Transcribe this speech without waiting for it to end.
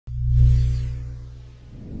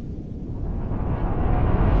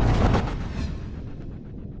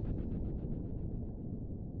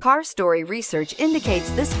Car Story research indicates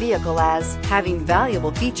this vehicle as having valuable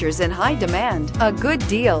features in high demand. A good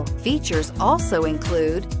deal. Features also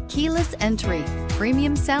include keyless entry,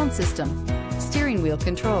 premium sound system, steering wheel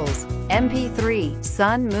controls, MP3,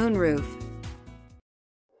 sun moonroof.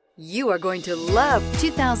 You are going to love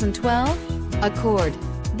 2012 Accord.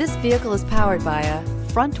 This vehicle is powered by a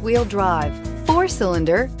front-wheel drive,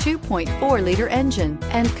 4-cylinder, 2.4-liter engine,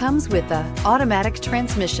 and comes with an automatic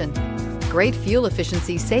transmission. Great fuel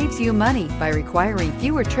efficiency saves you money by requiring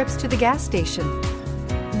fewer trips to the gas station.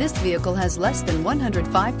 This vehicle has less than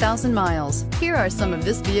 105,000 miles. Here are some of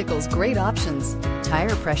this vehicle's great options: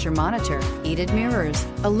 tire pressure monitor, heated mirrors,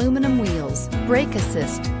 aluminum wheels, brake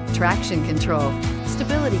assist, traction control,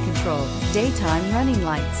 stability control, daytime running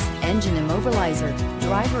lights, engine immobilizer,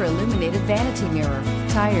 driver illuminated vanity mirror,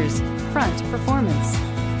 tires, front performance.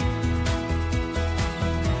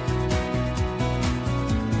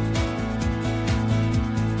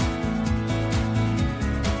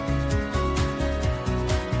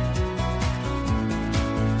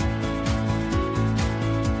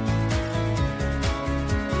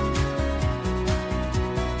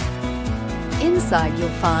 Inside you'll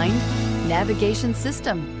find navigation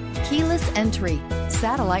system, keyless entry,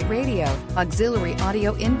 satellite radio, auxiliary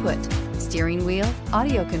audio input, steering wheel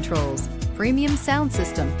audio controls, premium sound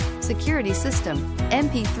system, security system,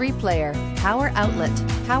 MP3 player, power outlet,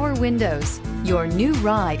 power windows. Your new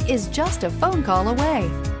ride is just a phone call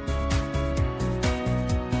away.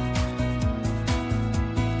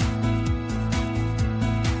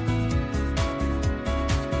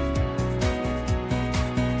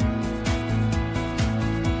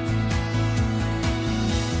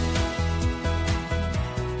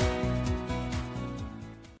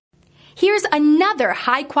 Here's another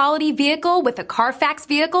high-quality vehicle with a Carfax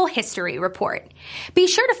Vehicle History Report. Be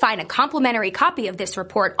sure to find a complimentary copy of this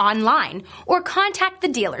report online or contact the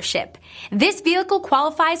dealership. This vehicle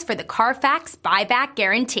qualifies for the Carfax Buyback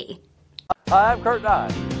Guarantee. Hi, I'm Kurt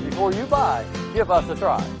Nye. Before you buy, give us a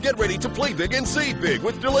try. Get ready to play big and save big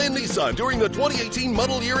with DeLand Nissan during the 2018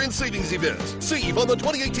 Model Year End Savings Event. Save on the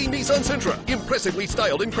 2018 Nissan Sentra, impressively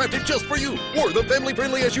styled and crafted just for you. Or the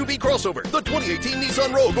family-friendly SUV crossover, the 2018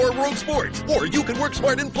 Nissan Rogue or Rogue Sport. Or you can work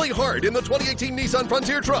smart and play hard in the 2018 Nissan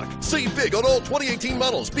Frontier truck. Save big on all 2018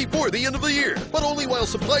 models before the end of the year, but only while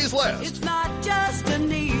supplies last. It's not just a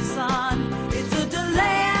Nissan.